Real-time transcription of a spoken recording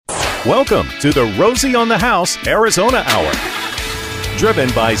Welcome to the Rosie on the House Arizona Hour.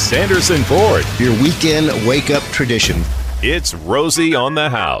 Driven by Sanderson Ford. Your weekend wake-up tradition. It's Rosie on the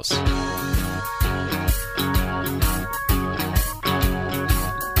House.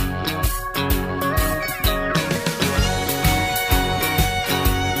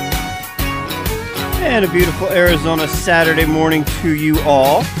 And a beautiful Arizona Saturday morning to you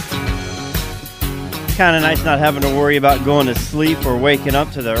all. Kind of nice not having to worry about going to sleep or waking up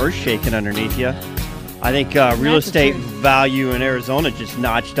to the earth shaking underneath you. I think real estate value in Arizona just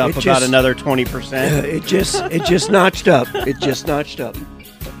notched up about another 20%. It just notched up. It just notched up.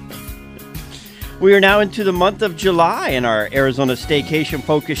 We are now into the month of July, and our Arizona staycation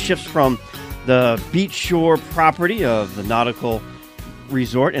focus shifts from the beach shore property of the Nautical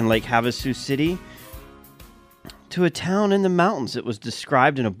Resort in Lake Havasu City to a town in the mountains. It was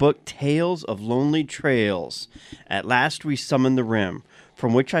described in a book, Tales of Lonely Trails. At last we summoned the rim,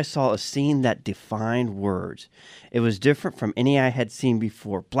 from which I saw a scene that defined words. It was different from any I had seen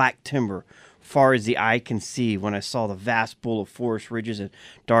before. Black timber, far as the eye can see. When I saw the vast bowl of forest ridges and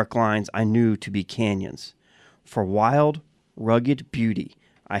dark lines I knew to be canyons. For wild, rugged beauty,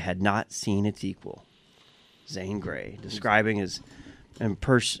 I had not seen its equal. Zane Grey, describing his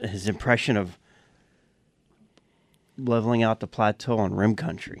impression of leveling out the plateau on rim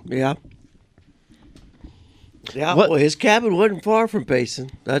country. Yeah. Yeah, well, his cabin wasn't far from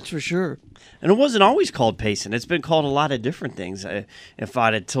Payson, that's for sure. And it wasn't always called Payson. It's been called a lot of different things. If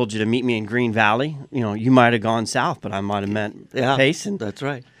I'd have told you to meet me in Green Valley, you might have gone south, but I might have meant Payson. That's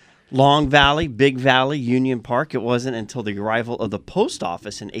right. Long Valley, Big Valley, Union Park. It wasn't until the arrival of the post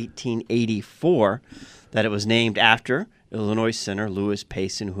office in 1884 that it was named after Illinois Senator Lewis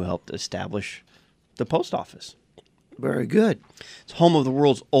Payson, who helped establish the post office. Very good. It's home of the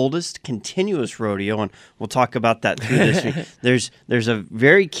world's oldest continuous rodeo, and we'll talk about that through this week. There's a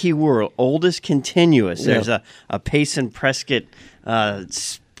very key word, oldest continuous. There's a Payson Prescott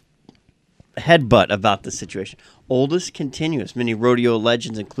headbutt about the situation. Oldest continuous. Many rodeo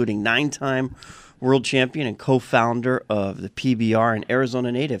legends, including 9-time world champion and co-founder of the PBR and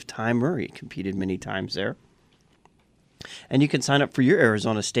Arizona native Ty Murray, competed many times there. And you can sign up for your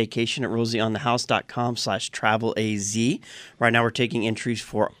Arizona staycation at rosieonthehouse.com/travelaz. Right now we're taking entries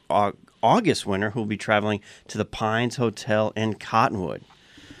for August winner who will be traveling to the Pines Hotel in Cottonwood.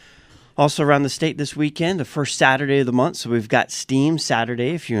 Also around the state this weekend, the first Saturday of the month, so we've got Steam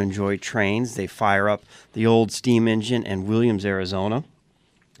Saturday. If you enjoy trains, they fire up the old steam engine in Williams, Arizona.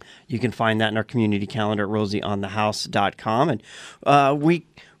 You can find that in our community calendar at rosieonthehouse.com. And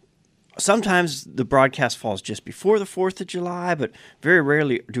sometimes the broadcast falls just before the 4th of July, but very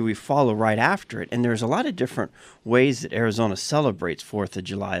rarely do we follow right after it. And there's a lot of different ways that Arizona celebrates 4th of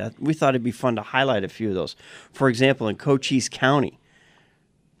July. We thought it'd be fun to highlight a few of those. For example, in Cochise County,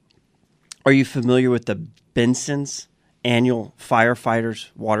 are you familiar with the Benson's annual firefighters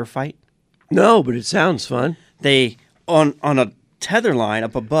water fight? No, but it sounds fun. They, on a tether line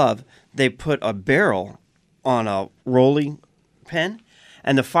up above, they put a barrel on a rolling pin,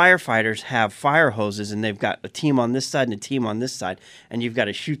 and the firefighters have fire hoses, and they've got a team on this side and a team on this side, and you've got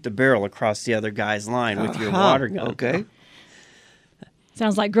to shoot the barrel across the other guy's line with your water gun. Okay.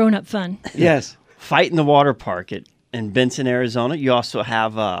 Sounds like grown-up fun. Yes. Fight in the water park in Benson, Arizona. You also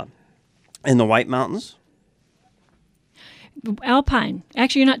have in the White Mountains. Alpine.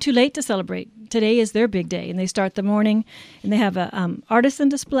 Actually, you're not too late to celebrate. Today is their big day, and they start the morning, and they have a artisan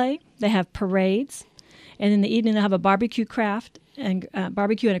display. They have parades, and in the evening they have a barbecue and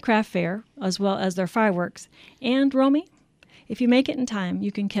a craft fair, as well as their fireworks. And Romy, if you make it in time,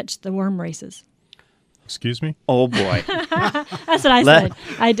 you can catch the worm races. Excuse me? Oh boy, that's what I said.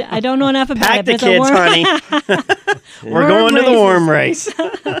 I don't know enough about pack it. the kids, honey. We're going to the worm race.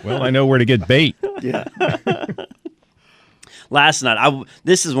 Well, I know where to get bait. Yeah. Last night,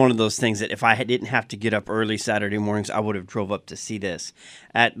 this is one of those things that if I didn't have to get up early Saturday mornings, I would have drove up to see this.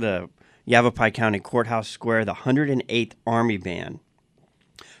 At the Yavapai County Courthouse Square, the 108th Army Band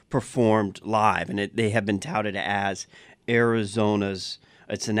performed live, and they have been touted as Arizona's,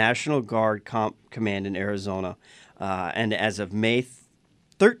 it's the National Guard Command in Arizona, and as of May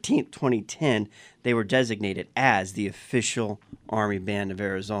 13th, 2010, they were designated as the official Army Band of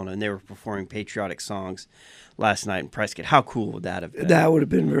Arizona, and they were performing patriotic songs last night in Prescott. How cool would that have been? That would have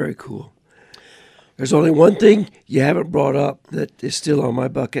been very cool. There's only one thing you haven't brought up that is still on my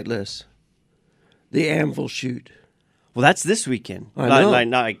bucket list. The anvil shoot. Well, that's this weekend. I know.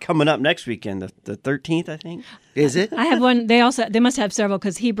 Not coming up next weekend, the 13th, I think. Is it? I have one. They must have several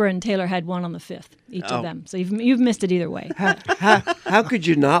because Heber and Taylor had one on the 5th, each of them. So you've missed it either way. How could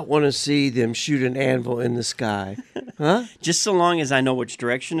you not want to see them shoot an anvil in the sky? Huh? Just so long as I know which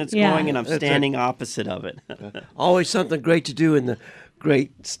direction it's Yeah. going and I'm standing opposite of it. Always something great to do in the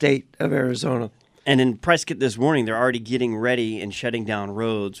great state of Arizona. And in Prescott this morning, they're already getting ready and shutting down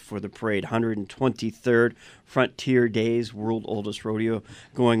roads for the parade. 123rd Frontier Days, world oldest rodeo,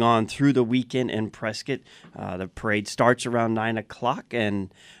 going on through the weekend in Prescott. The parade starts around 9 o'clock,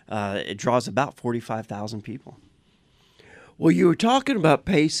 and it draws about 45,000 people. Well, you were talking about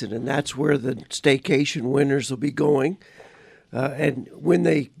Payson, and that's where the staycation winners will be going. And when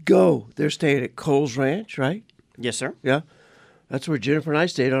they go, they're staying at Coles Ranch, right? Yes, sir. Yeah. That's where Jennifer and I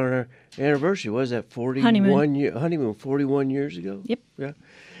stayed on our anniversary. Was that 41 honeymoon 41 years ago? Yep.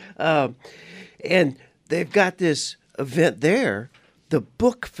 Yeah. And they've got this event there, the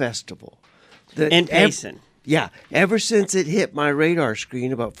Book Festival. In Payson. Yeah. Ever since it hit my radar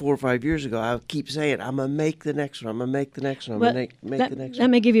screen about 4 or 5 years ago, I keep saying, I'm going to make the next one. I'm going to make the next one. I'm going to make the next Let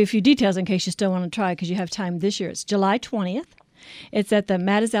one. me give you a few details in case you still want to try because you have time this year. It's July 20th. It's at the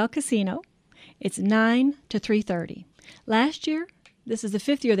Matazal Casino. It's 9 to 3:30. Last year, this is the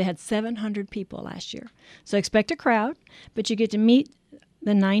 5th year, they had 700 people last year. So expect a crowd, but you get to meet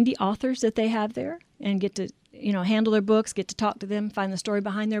the 90 authors that they have there and get to handle their books, get to talk to them, find the story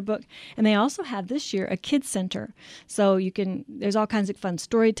behind their book. And they also have this year a kids center. So there's all kinds of fun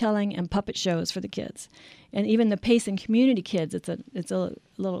storytelling and puppet shows for the kids. And even the Payson Community Kids, it's a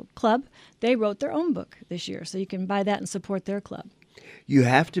little club. They wrote their own book this year. So you can buy that and support their club. You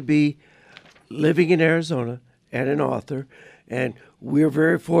have to be living in Arizona and an author. And we're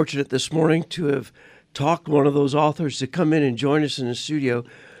very fortunate this morning to have talked one of those authors to come in and join us in the studio.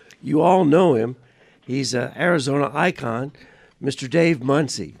 You all know him. He's an Arizona icon, Mr. Dave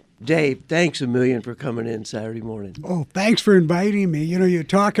Muncy. Dave, thanks a million for coming in Saturday morning. Oh, thanks for inviting me. You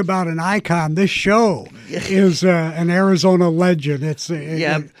talk about an icon. This show is an Arizona legend.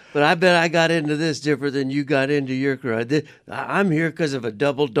 But I bet I got into this different than you got into your career. I'm here because of a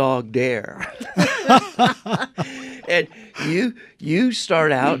double dog dare. And you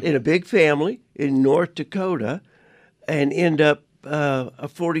start out in a big family in North Dakota and end up a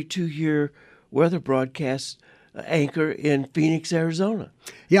 42-year weather broadcast anchor in Phoenix, Arizona.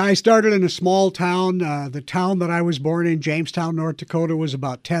 Yeah, I started in a small town. The town that I was born in, Jamestown, North Dakota, was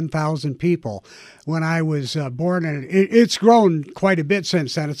about 10,000 people when I was born. And it's grown quite a bit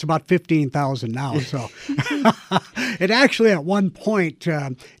since then. It's about 15,000 now. So it actually, at one point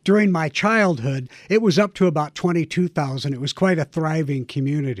during my childhood, it was up to about 22,000. It was quite a thriving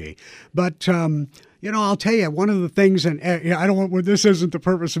community. But I'll tell you, one of the things, and this isn't the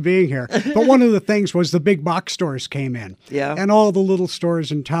purpose of being here, but one of the things was the big box stores came in. Yeah. And all the little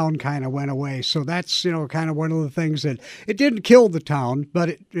stores in town kind of went away. So that's, kind of one of the things that, it didn't kill the town,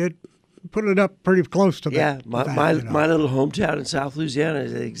 but it put it up pretty close to that. Yeah, my little hometown in South Louisiana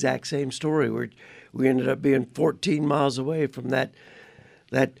is the exact same story. We ended up being 14 miles away from that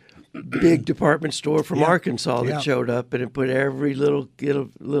big department store from Arkansas that showed up, and it put every little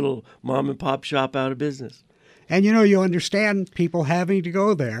mom and pop shop out of business. And, you understand people having to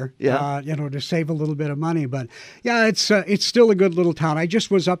go there, Yeah. To save a little bit of money. But, yeah, it's still a good little town. I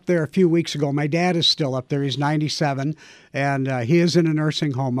just was up there a few weeks ago. My dad is still up there. He's 97, and he is in a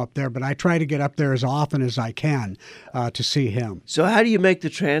nursing home up there. But I try to get up there as often as I can to see him. So how do you make the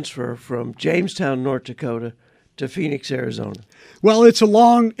transfer from Jamestown, North Dakota, to Phoenix, Arizona? Well, it's a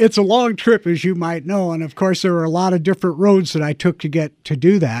long trip, as you might know, and of course there were a lot of different roads that I took to get to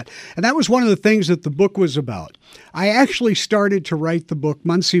do that, and that was one of the things that the book was about. I actually started to write the book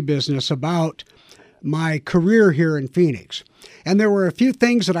Muncy Business about my career here in Phoenix, and there were a few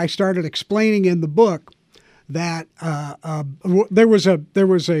things that I started explaining in the book. That there was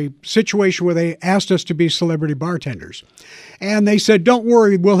a situation where they asked us to be celebrity bartenders, and they said, "Don't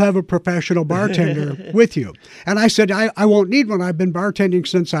worry, we'll have a professional bartender with you." And I said, "I won't need one. I've been bartending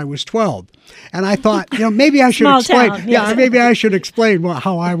since I was 12." And I thought, maybe I should Small explain. town, Yeah, yes. maybe I should explain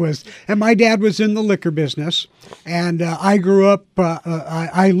how I was. And my dad was in the liquor business, and I grew up.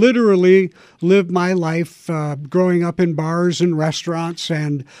 I literally lived my life growing up in bars and restaurants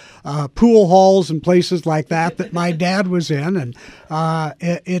and pool halls and places like that my dad was in, and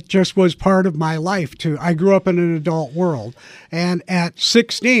it just was part of my life too. I grew up in an adult world, and at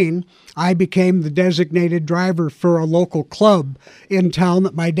 16, I became the designated driver for a local club in town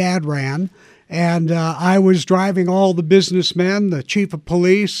that my dad ran. And I was driving all the businessmen, the chief of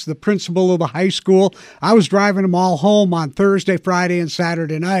police, the principal of the high school. I was driving them all home on Thursday, Friday, and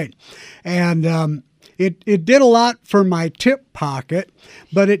Saturday night. And It did a lot for my tip pocket,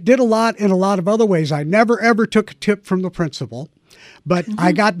 but it did a lot in a lot of other ways. I never, ever took a tip from the principal. But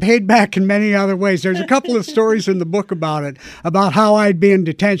I got paid back in many other ways. There's a couple of stories in the book about it, about how I'd be in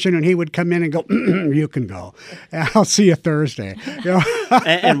detention and he would come in and go, you can go. I'll see you Thursday. You know?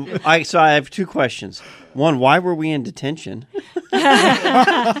 So I have two questions. One, why were we in detention?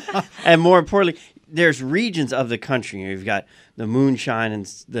 And more importantly, there's regions of the country. You've got the moonshine and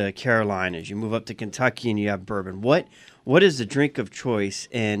the Carolinas. You move up to Kentucky and you have bourbon. What is the drink of choice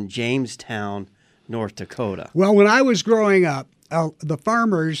in Jamestown, North Dakota? Well, when I was growing up, the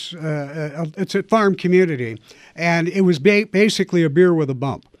farmers, it's a farm community, and it was basically a beer with a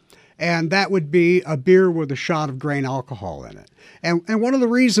bump. And that would be a beer with a shot of grain alcohol in it. And one of the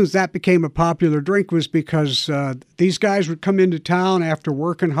reasons that became a popular drink was because these guys would come into town after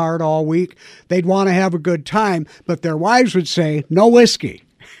working hard all week. They'd want to have a good time, but their wives would say, no whiskey.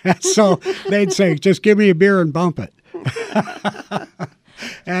 So they'd say, just give me a beer and bump it.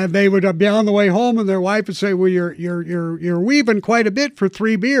 And they would be on the way home, and their wife would say, "Well, you're weaving quite a bit for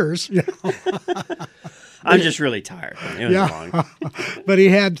 3 beers." I'm just really tired. It was long. But he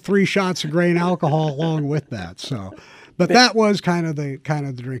had 3 shots of grain alcohol along with that. So, but that was kind of the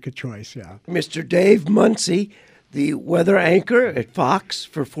drink of choice. Yeah. Mr. Dave Munsey, the weather anchor at Fox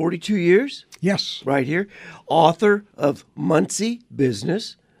for 42 years. Yes. Right here, author of Munsey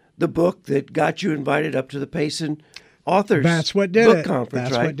Business, the book that got you invited up to the Payson Authors That's what did book it. conference,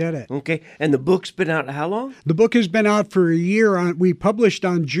 That's right? what did it. Okay, and the book's been out how long? The book has been out for a year. We published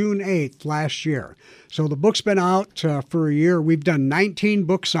on June 8th last year. So the book's been out for a year. We've done 19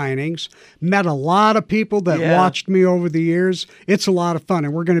 book signings, met a lot of people that watched me over the years. It's a lot of fun,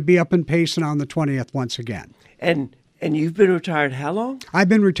 and we're going to be up in Payson on the 20th once again. And you've been retired how long? I've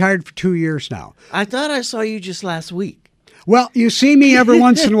been retired for 2 years now. I thought I saw you just last week. Well, you see me every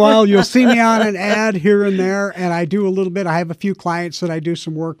once in a while. You'll see me on an ad here and there, and I do a little bit. I have a few clients that I do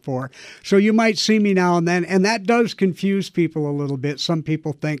some work for. So you might see me now and then, and that does confuse people a little bit. Some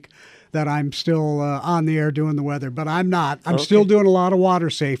people think that I'm still on the air doing the weather, but I'm not. I'm still doing a lot of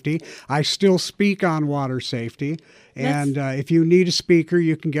water safety. I still speak on water safety. And if you need a speaker,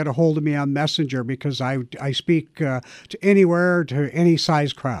 you can get a hold of me on Messenger because I speak to anywhere, to any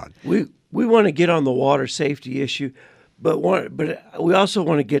size crowd. We want to get on the water safety issue. But we also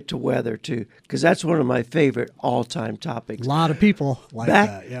want to get to weather, too, because that's one of my favorite all-time topics. A lot of people like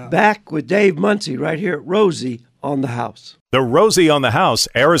that, yeah. Back with Dave Munsey right here at Rosie on the House. The Rosie on the House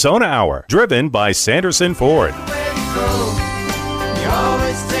Arizona Hour, driven by Sanderson Ford.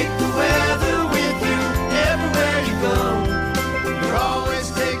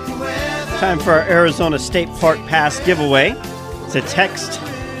 Time for our Arizona State Park Pass giveaway. It's a text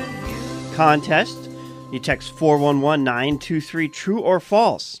contest. You text 411-923, true or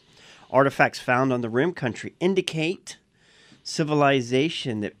false. Artifacts found on the rim country indicate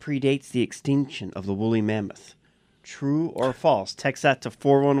civilization that predates the extinction of the woolly mammoth. True or false? Text that to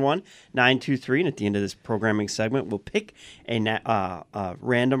 411-923, and at the end of this programming segment, we'll pick a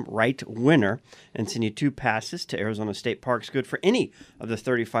random right winner and send you 2 passes to Arizona State Parks, good for any of the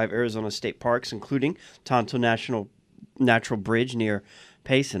 35 Arizona State Parks, including Tonto Natural Bridge near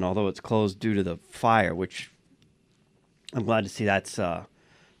Payson, although it's closed due to the fire, which I'm glad to see that's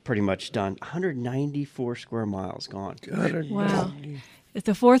pretty much done. 194 square miles gone. Wow. It's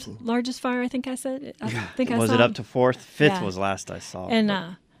the 4th largest fire, I think I said. Was it up to 4th? 5th was last I saw.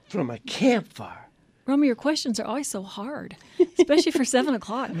 And from a campfire. Romy, your questions are always so hard, especially for 7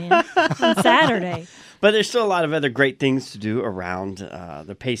 o'clock, man, on Saturday. But there's still a lot of other great things to do around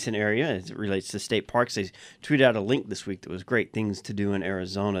the Payson area as it relates to state parks. They tweeted out a link this week that was great things to do in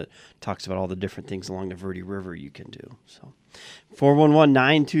Arizona. It talks about all the different things along the Verde River you can do. So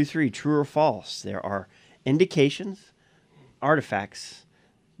 411-923, true or false. There are indications, artifacts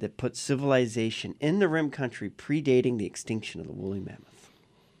that put civilization in the rim country predating the extinction of the woolly mammoth.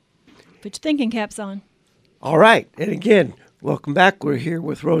 Put your thinking caps on. All right. And again, welcome back. We're here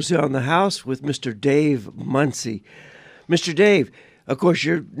with Rosie on the House with Mr. Dave Munsey. Mr. Dave, of course,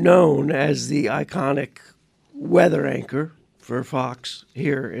 you're known as the iconic weather anchor for Fox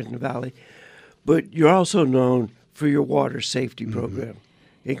here in the Valley, but you're also known for your water safety program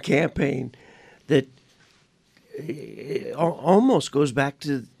and campaign that almost goes back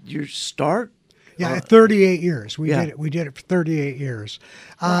to your start. Yeah, 38 years. We did it for 38 years.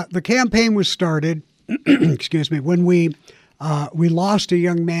 The campaign was started, excuse me, when we lost a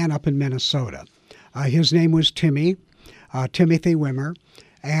young man up in Minnesota. His name was Timothy Wimmer,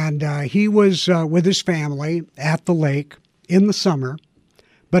 and he was with his family at the lake in the summer,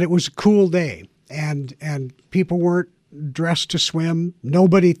 but it was a cool day, and people weren't dressed to swim.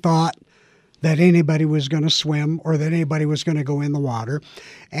 Nobody thought that anybody was going to swim or that anybody was going to go in the water.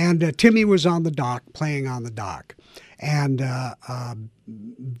 And Timmy was on the dock, playing on the dock. And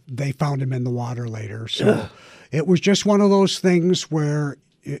they found him in the water later. So it was just one of those things where,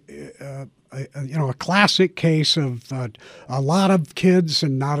 a classic case of a lot of kids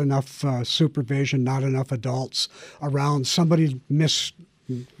and not enough supervision, not enough adults around. Somebody missed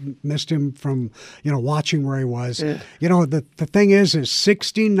him from, watching where he was. Yeah. The thing is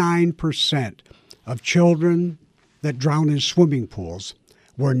 69% of children that drown in swimming pools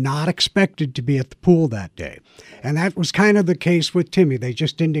were not expected to be at the pool that day. And that was kind of the case with Timmy. They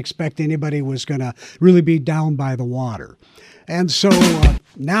just didn't expect anybody was going to really be down by the water. And so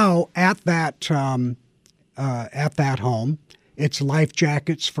now at that home, it's life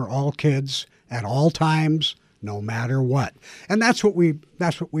jackets for all kids at all times, no matter what. And that's what we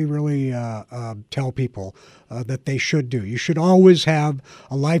really tell people that they should do. You should always have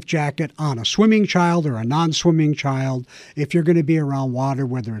a life jacket on a swimming child or a non-swimming child if you're going to be around water,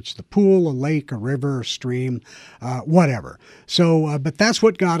 whether it's the pool, a lake, a river, a stream, whatever. So, but that's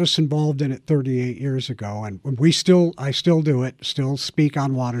what got us involved in it 38 years ago, and I still do it. Still speak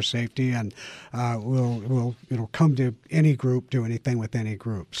on water safety, and we'll come to any group, do anything with any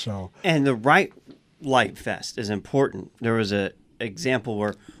group. So, and the right life vest is important. There was an example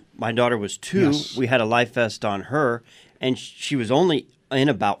where my daughter was 2. Yes. We had a life vest on her, and she was only in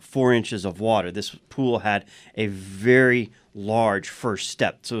about 4 inches of water. This pool had a very large first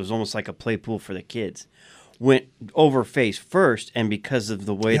step, so it was almost like a play pool for the kids. Went over face first, and because of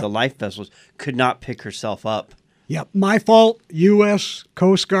the way the life vest was, could not pick herself up. Yep, my fault. U.S.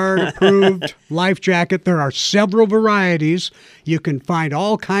 Coast Guard approved life jacket. There are several varieties. You can find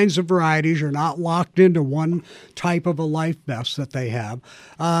all kinds of varieties. You're not locked into one type of a life vest that they have.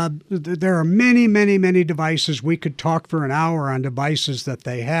 There are many, many, many devices. We could talk for an hour on devices that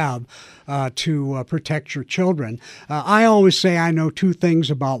they have to protect your children. I always say I know 2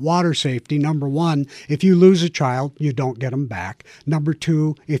 things about water safety. Number 1, if you lose a child, you don't get them back. Number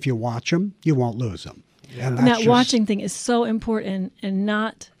 2, if you watch them, you won't lose them. And that watching thing is so important, and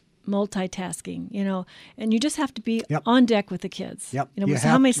not multitasking, and you just have to be on deck with the kids. Yep. So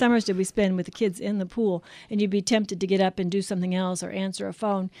how many summers did we spend with the kids in the pool, and you'd be tempted to get up and do something else or answer a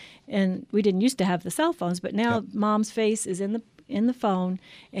phone, and we didn't used to have the cell phones, but now mom's face is in the phone,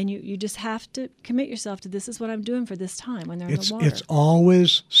 and you just have to commit yourself to, this is what I'm doing for this time when they're in the water. It's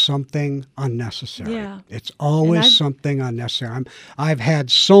always something unnecessary. Yeah. It's always something unnecessary. I've had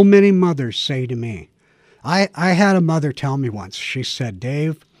so many mothers say to me, I had a mother tell me once, she said,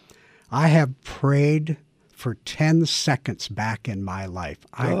 "Dave, I have prayed for 10 seconds back in my life.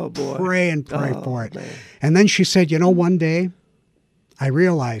 I pray and pray for it." Man. And then she said, one day I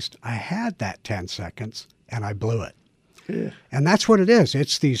realized I had that 10 seconds and I blew it. Yeah. And that's what it is.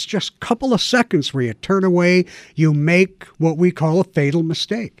 It's these just couple of seconds where you turn away, you make what we call a fatal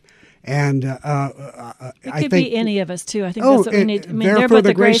mistake. And it could be any of us too. I think that's what we need. Therefore,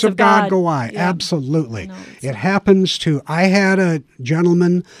 the grace of God go I. Yeah. Absolutely. It happens to. I had a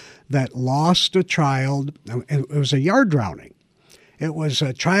gentleman that lost a child. It was a yard drowning. It was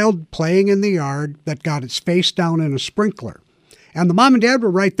a child playing in the yard that got its face down in a sprinkler, and the mom and dad were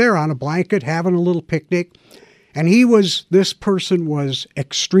right there on a blanket having a little picnic. And this person was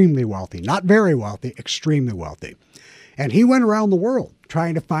extremely wealthy, not very wealthy, extremely wealthy. And he went around the world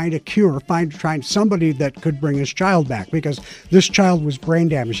trying to find a cure, trying somebody that could bring his child back, because this child was brain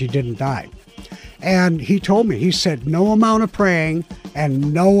damaged. He didn't die. And he told me, he said, no amount of praying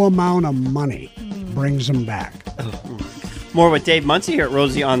and no amount of money brings him back. More with Dave Munsey here at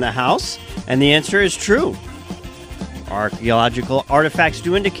Rosie on the House. And the answer is true. Archaeological artifacts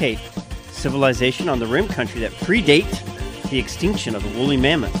do indicate civilization on the rim country that predate the extinction of the woolly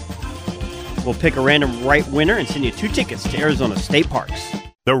mammoth. We'll pick a random right winner and send you 2 tickets to Arizona State Parks.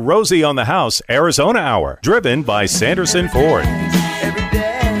 The Rosie on the House Arizona Hour, driven by Sanderson Ford. Every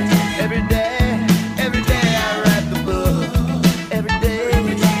day I write the book. Every day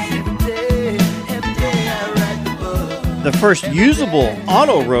I write the book. The first usable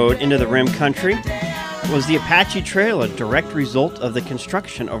auto road into the rim country was the Apache Trail, a direct result of the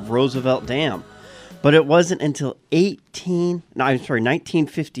construction of Roosevelt Dam. But it wasn't until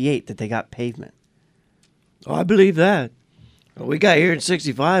 1958 that they got pavement. Oh, I believe that. We got here in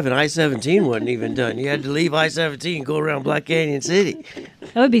 65 and I-17 wasn't even done. You had to leave I-17 and go around Black Canyon City.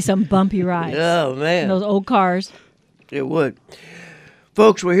 That would be some bumpy rides. Oh, man. Those old cars. It would.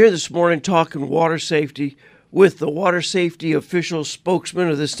 Folks, we're here this morning talking water safety with the water safety official spokesman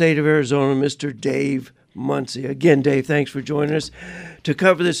of the state of Arizona, Mr. Dave Muncie. Again, Dave, thanks for joining us to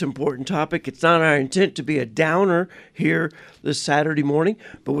cover this important topic. It's not our intent to be a downer here this Saturday morning,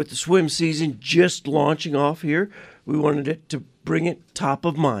 but with the swim season just launching off here, we wanted it to bring it top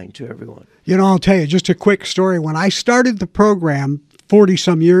of mind to everyone. You know, I'll tell you just a quick story. When I started the program 40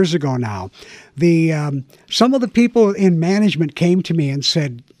 some years ago now, some of the people in management came to me and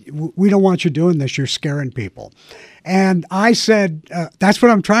said, "We don't want you doing this. You're scaring people." And I said, "That's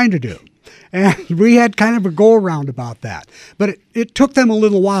what I'm trying to do." And we had kind of a go-around about that. But it took them a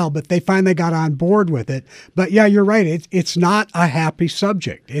little while, but they finally got on board with it. But yeah, you're right. It's not a happy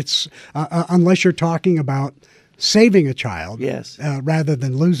subject. It's unless you're talking about saving a child, yes, rather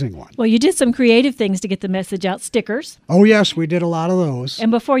than losing one. Well, you did some creative things to get the message out, stickers. Oh, yes, we did a lot of those.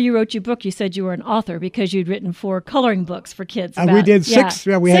 And before you wrote your book, you said you were an author because you'd written 4 coloring books for kids. We did 6.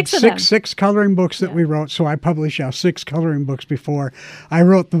 Yeah, we had of six coloring books that we wrote. So I published 6 coloring books before I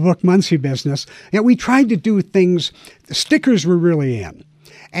wrote the book Muncie Business. Yeah, we tried to do things. The stickers were really in.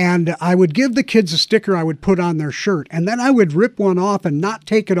 And I would give the kids a sticker I would put on their shirt, and then I would rip one off and not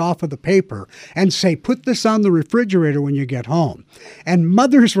take it off of the paper and say, "Put this on the refrigerator when you get home." And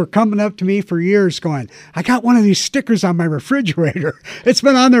mothers were coming up to me for years going, "I got one of these stickers on my refrigerator. It's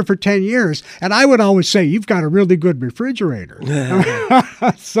been on there for 10 years. And I would always say, "You've got a really good refrigerator."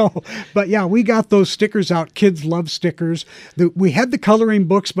 But yeah, we got those stickers out. Kids love stickers. We had the coloring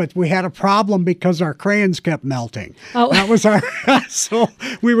books, but we had a problem because our crayons kept melting. Oh. That was our, so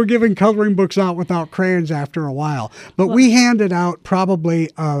we were giving coloring books out without crayons after a while. But we handed out probably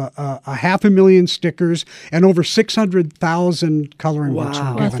a 500,000 stickers and over 600,000 coloring books were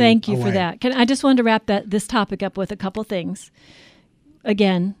Wow. given Well, thank you away. for that. I just wanted to wrap this topic up with a couple things.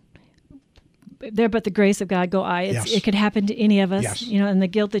 Again, there but the grace of God go I. Yes. It could happen to any of us, Yes. and the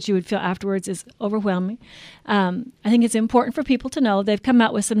guilt that you would feel afterwards is overwhelming. I think it's important for people to know they've come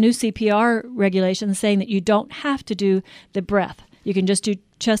out with some new CPR regulations saying that you don't have to do the breath. You can just do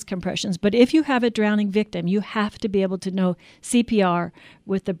chest compressions. But if you have a drowning victim, you have to be able to know CPR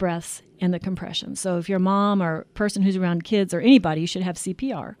with the breaths and the compressions. So if you're a mom or person who's around kids or anybody, you should have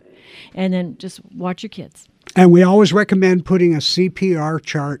CPR. And then just watch your kids. And we always recommend putting a CPR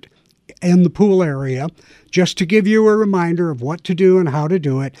chart in the pool area just to give you a reminder of what to do and how to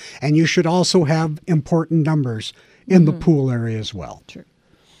do it. And you should also have important numbers in the pool area as well. Sure.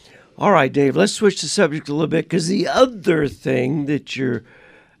 All right, Dave, let's switch the subject a little bit because the other thing that you're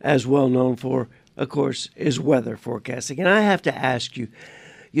as well known for, of course, is weather forecasting. And I have to ask you,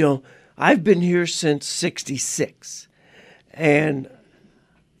 I've been here since 1966, and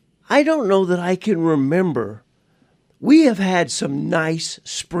I don't know that I can remember. We have had some nice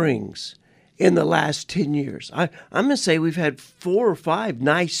springs in the last 10 years. I'm going to say we've had 4 or 5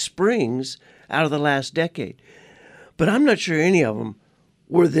 nice springs out of the last decade, but I'm not sure any of them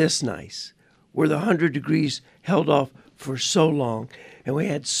were this nice, where the 100 degrees held off for so long, and we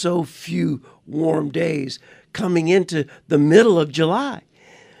had so few warm days coming into the middle of July.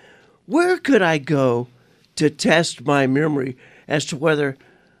 Where could I go to test my memory as to whether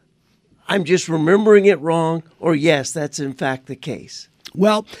I'm just remembering it wrong or yes, that's in fact the case?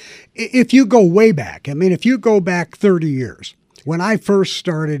 Well, if you go way back, if you go back 30 years, when I first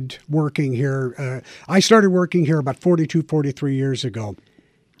started working here, I started working here about 42, 43 years ago.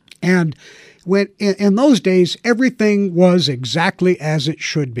 And when in those days, everything was exactly as it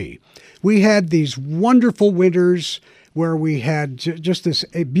should be. We had these wonderful winters where we had just this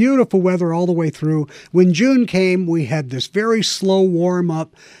beautiful weather all the way through. When June came, we had this very slow warm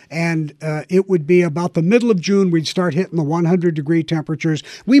up, and it would be about the middle of June, we'd start hitting the 100-degree temperatures.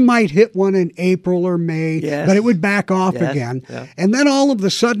 We might hit one in April or May, yes, but it would back off yes, again. Yeah. And then all of a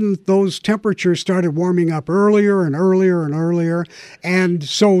sudden, those temperatures started warming up earlier and earlier and earlier. And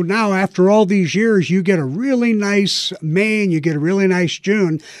so now, after all these years, you get a really nice May and you get a really nice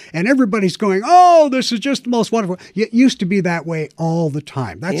June, and everybody's going, "Oh, this is just the most wonderful." It used to be that way all the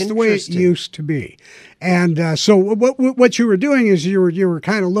time. That's the way it Interesting. used to be. And so what you were doing is you were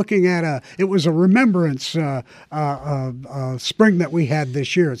kind of looking at it was a remembrance spring that we had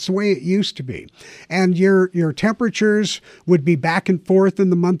this year. It's the way it used to be. And your temperatures would be back and forth in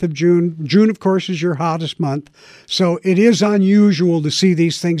the month of June. June, of course, is your hottest month. So it is unusual to see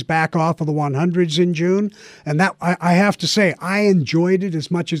these things back off of the 100s in June. And that I have to say, I enjoyed it as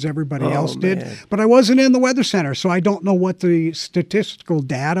much as everybody else did. Man. But I wasn't in the weather center, so I don't know what the statistical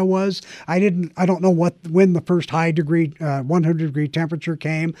data was. I don't know when the first high degree, 100-degree temperature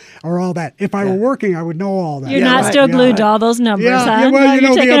came or all that. If I were working, I would know all that. You're not still glued to all those numbers, huh? Well, No,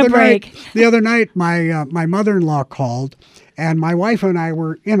 you're taking a break. The other night, my mother-in-law called, and my wife and I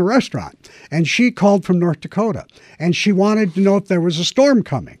were in a restaurant, and she called from North Dakota, and she wanted to know if there was a storm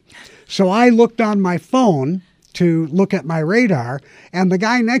coming. So I looked on my phone to look at my radar, and the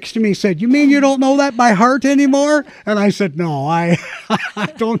guy next to me said, "You mean you don't know that by heart anymore?" And I said, "No, I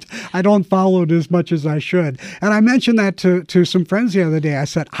don't follow it as much as I should." And I mentioned that to some friends the other day. I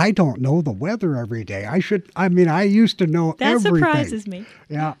said, "I don't know the weather every day. I used to know That everything." surprises me.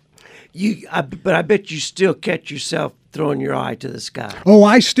 Yeah. But I bet you still catch yourself throwing your eye to the sky. Oh,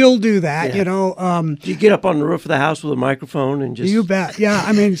 I still do that. Yeah. Do you get up on the roof of the house with a microphone and just... You bet. Yeah,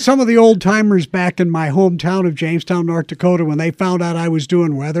 I mean, some of the old timers back in my hometown of Jamestown, North Dakota, when they found out I was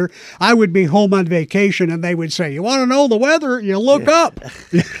doing weather, I would be home on vacation and they would say, "You want to know the weather? You look up."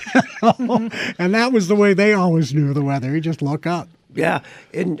 And that was the way they always knew the weather. You just look up. Yeah,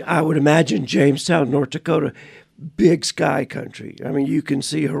 and I would imagine Jamestown, North Dakota, big sky country. I mean, you can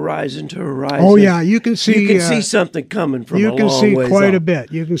see horizon to horizon. Oh, yeah, you can see... You can see something coming from a You long can see ways quite off. a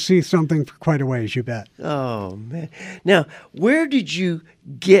bit. You can see something for quite a ways, you bet. Oh, man. Now, where did you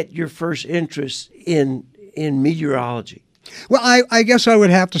get your first interest in meteorology? Well, I guess I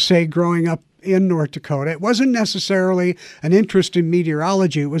would have to say growing up in North Dakota, it wasn't necessarily an interest in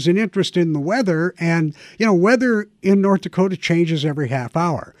meteorology. It was an interest in the weather. And, weather in North Dakota changes every half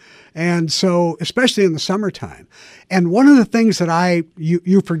hour. And so, especially in the summertime. And one of the things that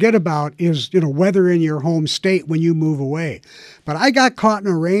you forget about is, weather in your home state when you move away. But I got caught in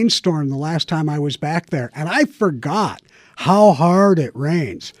a rainstorm the last time I was back there, and I forgot how hard it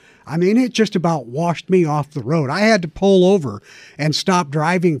rains. I mean, it just about washed me off the road. I had to pull over and stop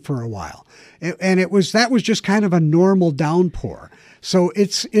driving for a while. And that was just kind of a normal downpour. So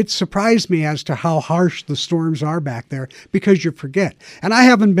it surprised me as to how harsh the storms are back there because you forget. And I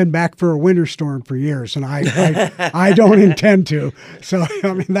haven't been back for a winter storm for years, and I don't intend to. So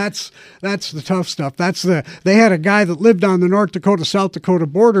I mean that's the tough stuff. They had a guy that lived on the North Dakota South Dakota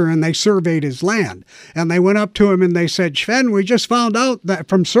border, and they surveyed his land. And they went up to him and they said, "Sven, we just found out that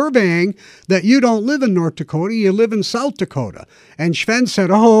from surveying that you don't live in North Dakota, you live in South Dakota." And Sven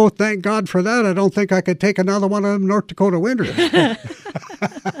said, "Oh, thank God for that. I don't think I could take another one of them North Dakota winters."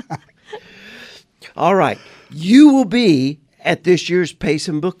 All right. You will be at this year's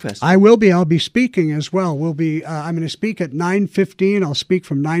Payson Book Festival. I will be. I'll be speaking as well. I'm going to speak at 9:15. I'll speak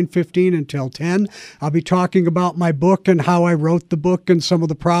from 9:15 until 10. I'll be talking about my book and how I wrote the book and some of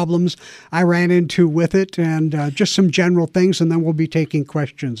the problems I ran into with it and just some general things. And then we'll be taking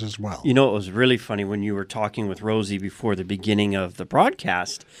questions as well. It was really funny when you were talking with Rosie before the beginning of the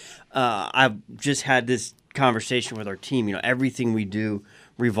broadcast. I've just had this conversation with our team. Everything we do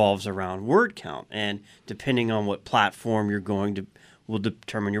revolves around word count, and depending on what platform you're going to will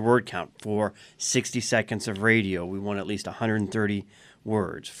determine your word count. For 60 seconds of radio, we want at least 130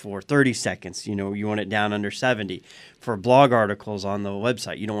 words. For 30 seconds, you want it down under 70. For blog articles on the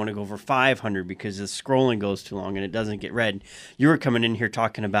website, you don't want to go over 500 because the scrolling goes too long and it doesn't get read. You were coming in here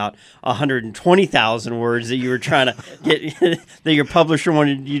talking about 120,000 words that you were trying to get, that your publisher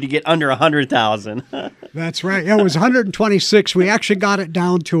wanted you to get under 100,000. That's right. It was 126. We actually got it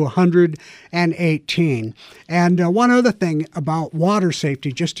down to 118. And one other thing about water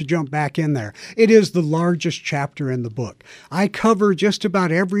safety, just to jump back in there, it is the largest chapter in the book. I cover just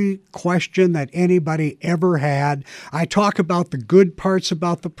about every question that anybody ever had. I talk about the good parts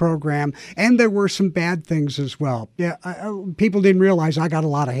about the program, and there were some bad things as well. Yeah, people didn't realize I got a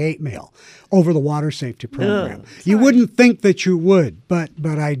lot of hate mail over the water safety program. You wouldn't think that you would, but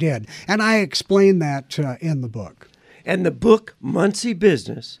I did. And I explain that in the book. And the book, Muncie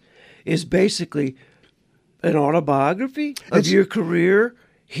Business, is basically an autobiography of your career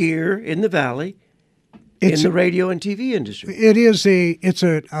here in the Valley in the radio and TV industry. It's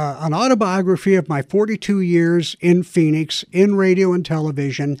an autobiography of my 42 years in Phoenix, in radio and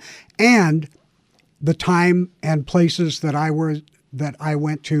television, and the time and places that I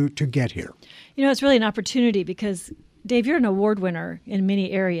went to get here. It's really an opportunity because, Dave, you're an award winner in many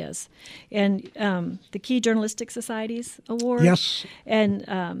areas, and the Key Journalistic Society's award. Yes.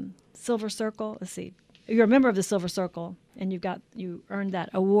 And Silver Circle. Let's see. You're a member of the Silver Circle, and you earned that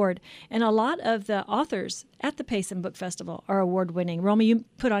award. And a lot of the authors at the Payson Book Festival are award winning. Romy, you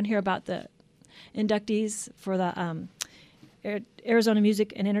put on here about the inductees for the Arizona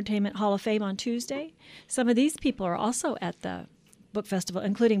Music and Entertainment Hall of Fame on Tuesday. Some of these people are also at the book festival,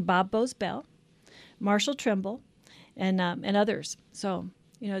 including Bob Bosbell, Marshall Trimble, and others. So,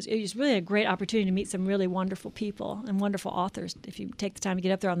 it's really a great opportunity to meet some really wonderful people and wonderful authors if you take the time to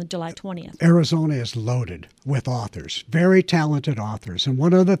get up there on the July 20th. Arizona is loaded with authors, very talented authors. And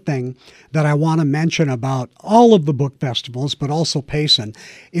one other thing that I want to mention about all of the book festivals, but also Payson,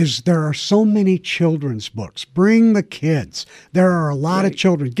 is there are so many children's books. Bring the kids. There are a lot of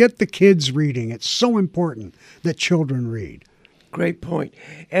children. Get the kids reading. It's so important that children read. Great point.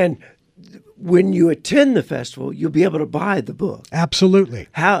 And when you attend the festival, you'll be able to buy the book. Absolutely.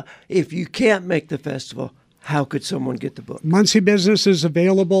 How, if you can't make the festival, how could someone get the book? Muncie Business is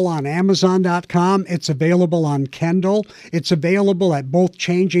available on Amazon.com. It's available on Kindle. It's available at both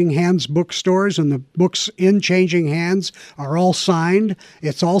Changing Hands bookstores, and the books in Changing Hands are all signed.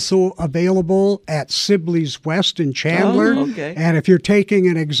 It's also available at Sibley's West in Chandler. Oh, okay. And if you're taking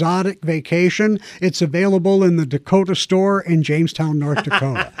an exotic vacation, it's available in the Dakota store in Jamestown, North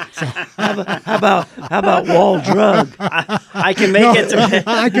Dakota. How about Wall Drug? I can make it to.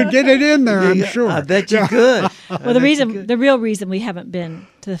 I could get it in there, I'm sure. I bet you could. Well, the real reason we haven't been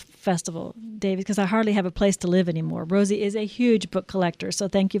to the festival, Dave, is because I hardly have a place to live anymore. Rosie is a huge book collector, so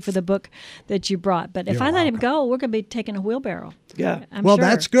thank you for the book that you brought. But if You're I let him welcome. go, we're going to be taking a wheelbarrow. Yeah. I'm Well, sure.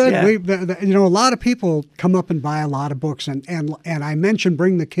 that's good. Yeah. A lot of people come up and buy a lot of books, and I mentioned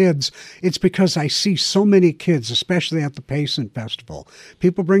bring the kids. It's because I see so many kids, especially at the Payson Festival.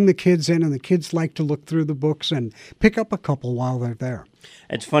 People bring the kids in, and the kids like to look through the books and pick up a couple while they're there.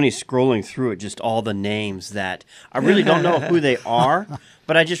 It's funny scrolling through it, just all the names that I really don't know who they are,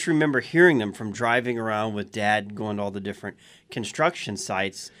 but I just remember hearing them from driving around with Dad, going to all the different construction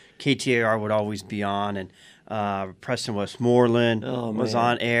sites. KTAR would always be on, and Preston Westmoreland was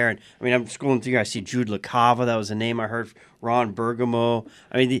on air. And I mean, I'm scrolling through here, I see Jude LaCava. That was a name I heard. Ron Bergamo.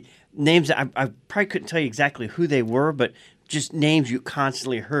 I mean, the names that I probably couldn't tell you exactly who they were, but just names you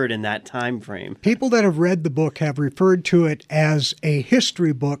constantly heard in that time frame. People that have read the book have referred to it as a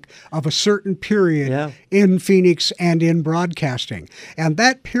history book of a certain period in Phoenix and in broadcasting. And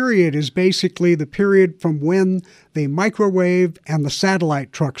that period is basically the period from when the microwave and the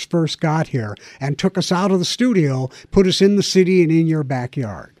satellite trucks first got here and took us out of the studio, put us in the city and in your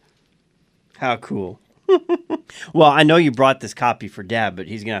backyard. How cool. Well, I know you brought this copy for Dad, but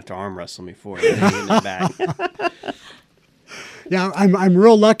he's going to have to arm wrestle me for it. He's getting it back. Yeah, I'm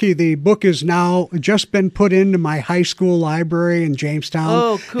real lucky. The book is now just been put into my high school library in Jamestown.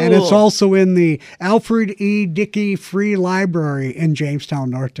 Oh, cool. And it's also in the Alfred E. Dickey Free Library in Jamestown,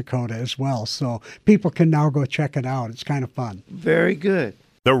 North Dakota as well. So people can now go check it out. It's kind of fun. Very good.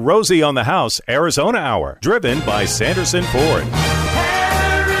 The Rosie on the House Arizona Hour, driven by Sanderson Ford.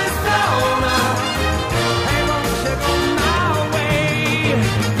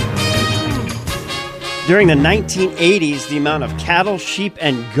 During the 1980s, the amount of cattle, sheep,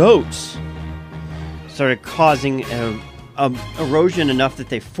 and goats started causing erosion enough that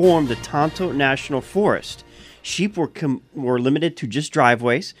they formed the Tonto National Forest. Sheep were limited to just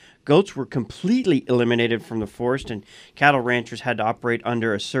driveways. Goats were completely eliminated from the forest, and cattle ranchers had to operate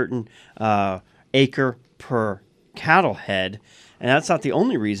under a certain acre per cattle head. And that's not the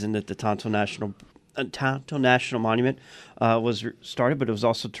only reason that the Tonto National Monument was started, but it was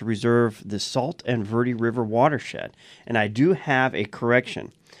also to reserve the Salt and Verde River watershed. And I do have a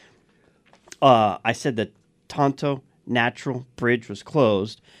correction. I said that Tonto Natural Bridge was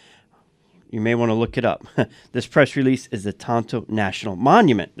closed. You may want to look it up. This press release is the Tonto National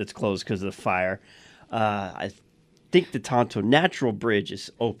Monument that's closed because of the fire. I think the Tonto Natural Bridge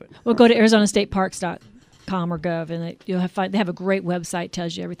is open. Well, go to ArizonaStateParks.com or gov, and they have a great website,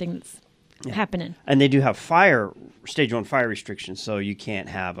 tells you everything that's happening. And they do have stage 1 fire restrictions, so you can't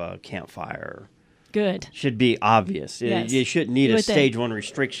have a campfire. Good. Should be obvious. Yes. You shouldn't need You a would think. stage 1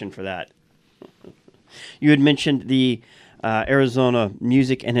 restriction for that. You had mentioned the Arizona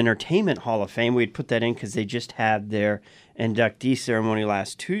Music and Entertainment Hall of Fame. We had put that in because they just had their inductee ceremony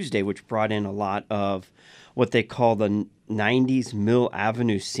last Tuesday, which brought in a lot of what they call the 90s Mill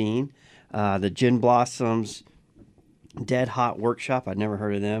Avenue scene. The Gin Blossoms, Dead Hot Workshop, I'd never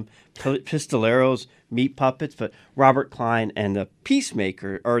heard of them. Pistoleros, Meat Puppets, but Robert Klein and the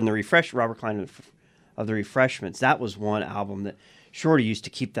Peacemaker, or in the Robert Klein of the Refreshments. That was one album that Shorty used to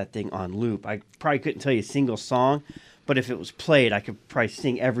keep that thing on loop. I probably couldn't tell you a single song, but if it was played, I could probably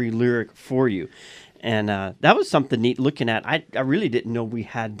sing every lyric for you. And that was something neat looking at. I really didn't know we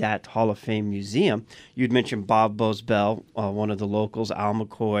had that Hall of Fame museum. You'd mentioned Bob Bosbell, one of the locals, Al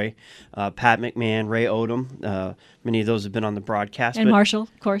McCoy, Pat McMahon, Ray Odom. Many of those have been on the broadcast. And Marshall,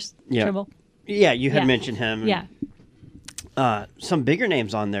 of course, Yeah. Trimble. Yeah, you had Yeah. mentioned him. Yeah. Some bigger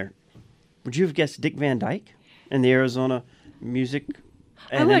names on there. Would you have guessed Dick Van Dyke in the Arizona Music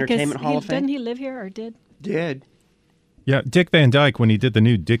and I would, 'cause Entertainment Hall of Fame? Didn't he live here or did? Did. Yeah, Dick Van Dyke, when he did the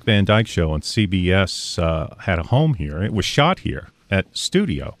new Dick Van Dyke show on CBS, had a home here. It was shot here at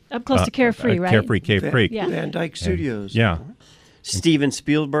Studio. Up close to Carefree, right? Carefree Cave Creek. Yeah. Van Dyke Studios. Yeah. Steven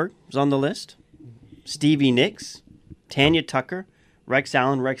Spielberg was on the list. Stevie Nicks, Tanya Tucker, Rex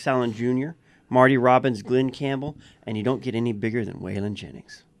Allen Jr., Marty Robbins, Glenn Campbell, and you don't get any bigger than Waylon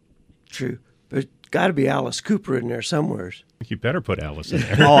Jennings. True. But got to be Alice Cooper in there somewhere. You better put Alice in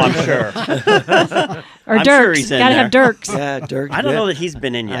there. Oh, I'm sure. Or I'm Dirks. sure he's in Gotta there. have Dirks. Yeah, Dirk. I don't know that he's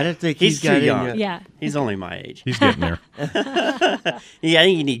been in yet. I don't think he's he's got too in young. yet. Yeah. He's only my age. He's getting there. Yeah, I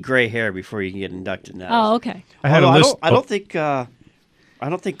think you need gray hair before you can get inducted now. Oh, okay. I had a Although list. I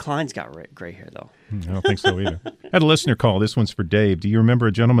don't think Klein's got gray hair though. I don't think so either. I had a listener call. This one's for Dave. Do you remember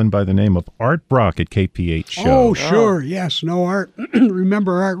a gentleman by the name of Art Brock at KPH show? Oh, sure. Yes. No, Art.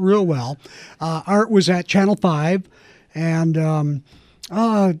 Remember Art real well. Art was at Channel 5. And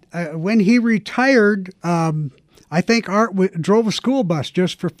when he retired, I think Art drove a school bus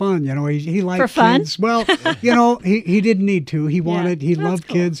just for fun. You know, he liked For fun? kids. Well, you know, he didn't need to. He wanted. He that's loved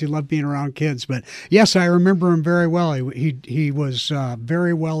cool. kids. He loved being around kids. But yes, I remember him very well. He was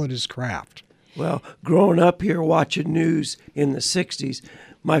very well at his craft. Well, growing up here watching news in the 60s,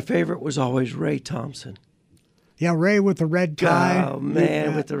 my favorite was always Ray Thompson. Yeah, Ray with the red tie. Oh,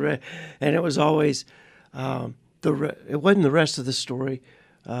 man, Yeah. with the red. And it was always, it wasn't the rest of the story,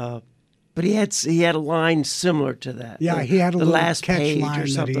 but he had a line similar to that. Yeah, he had a the little last catch page line or that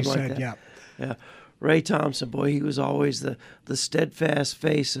something he like said, that. yeah. Yeah. Ray Thompson, boy, he was always the steadfast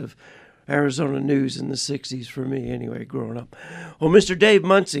face of Arizona news in the 60s for me anyway, growing up. Well, Mr. Dave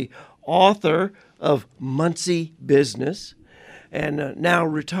Muncy, author of Muncy Business and now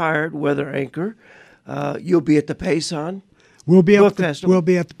retired weather anchor. You'll be at the Payson. We'll be Book at the, Festival. We'll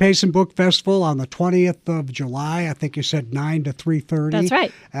be at the Payson Book Festival on the 20th of July. I think you said 9 to 3:30. That's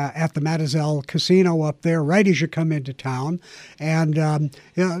right. At the Matazel Casino up there, right as you come into town. And kind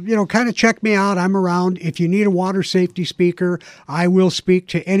of check me out. I'm around. If you need a water safety speaker, I will speak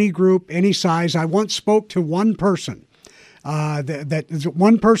to any group, any size. I once spoke to one person. That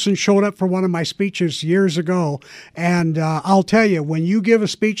one person showed up for one of my speeches years ago, and I'll tell you, when you give a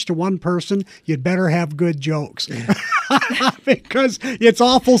speech to one person, you'd better have good jokes because it's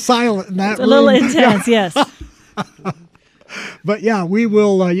awful silent in that It's a little room. intense, yes. But yeah, we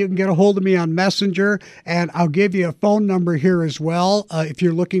will. You can get a hold of me on Messenger, and I'll give you a phone number here as well. If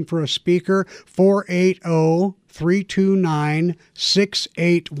you're looking for a speaker,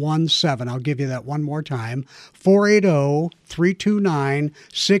 480-329-6817. I'll give you that one more time.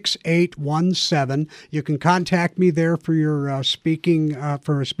 480-329-6817. You can contact me there for your speaking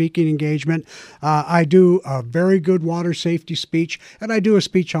engagement. I do a very good water safety speech, and I do a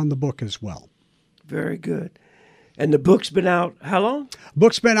speech on the book as well. Very good. And the book's been out how long?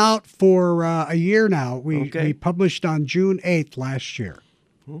 Book's been out for a year now. We Okay. published on June 8th last year.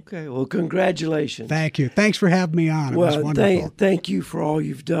 Okay. Well, congratulations. Thank you. Thanks for having me on. It was Well, wonderful. thank you for all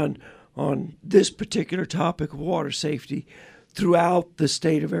you've done on this particular topic of water safety throughout the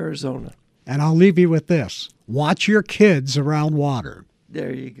state of Arizona. And I'll leave you with this. Watch your kids around water.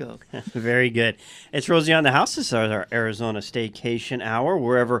 There you go. Very good. It's Rosie on the House. This is our Arizona Staycation Hour.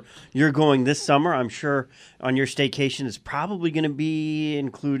 Wherever you're going this summer, I'm sure on your staycation is probably going to be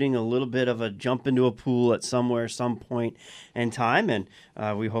including a little bit of a jump into a pool at some point in time. And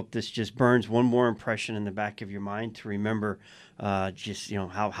we hope this just burns one more impression in the back of your mind to remember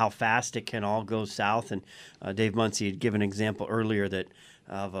how fast it can all go south. And Dave Muncy had given an example earlier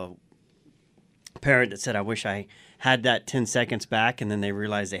of a parent that said, I wish I had that 10 seconds back, and then they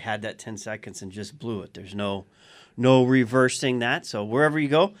realized they had that 10 seconds and just blew it. There's no reversing that. So wherever you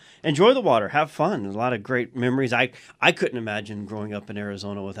go, enjoy the water, have fun. There's a lot of great memories. I couldn't imagine growing up in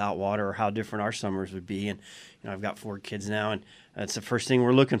Arizona without water, or how different our summers would be. And I've got 4 kids now, and that's the first thing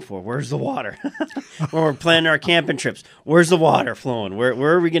we're looking for. Where's the water? When we're planning our camping trips, where's the water flowing? Where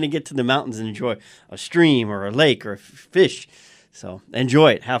are we going to get to the mountains and enjoy a stream or a lake or a fish? So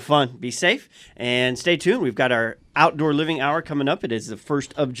enjoy it. Have fun. Be safe. And stay tuned. We've got our outdoor living hour coming up. It is the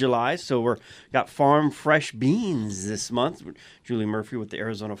 1st of July. So we're got farm fresh beans this month. Julie Murphy with the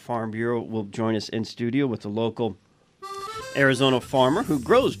Arizona Farm Bureau will join us in studio with a local Arizona farmer who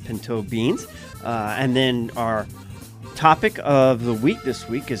grows pinto beans. And then our topic of the week this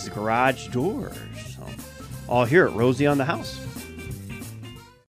week is garage doors. So all here at Rosie on the House.